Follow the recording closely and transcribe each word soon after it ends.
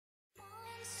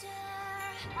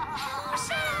How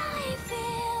should I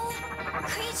feel?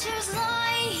 Creatures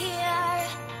lie here,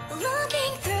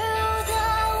 looking through the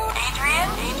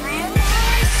Adrian?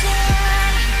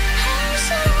 How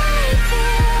should I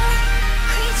feel?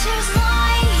 Creatures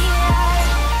lie here,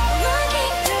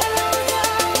 looking through the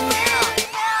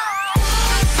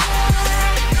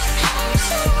How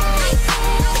should I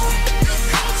feel?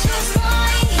 Creatures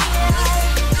lie here,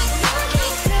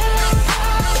 looking through the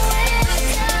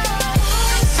window.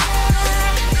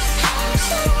 How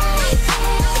should I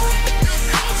feel?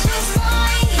 Creatures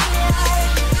lie here,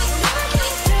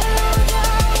 looking through the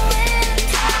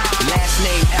window. Last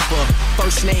name ever,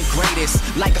 first name greatest.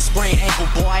 Like a sprained ankle,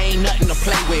 boy, ain't nothing to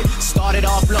play with. Started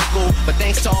off local, but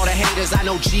thanks to all the haters, I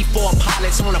know G4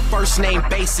 pilots on a first name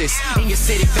basis. In your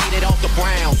city, faded off the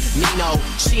brown. Nino,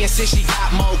 she insists she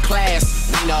got more class.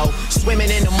 Nino, swimming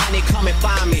in the money, come and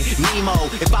find me. Nemo,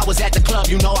 if I was at the club,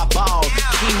 you know I balled.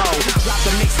 Chemo, dropped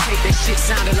a mixtape, that shit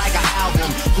sounded like an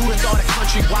album. Who'da thought a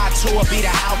countrywide tour be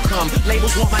the outcome?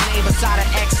 Labels want my name beside an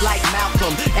X like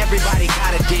Malcolm. Everybody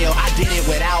got a deal, I did it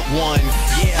without one.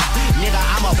 Yeah, nigga,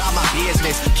 I'm about my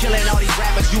business. Killing all these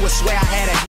rappers, you would swear I had a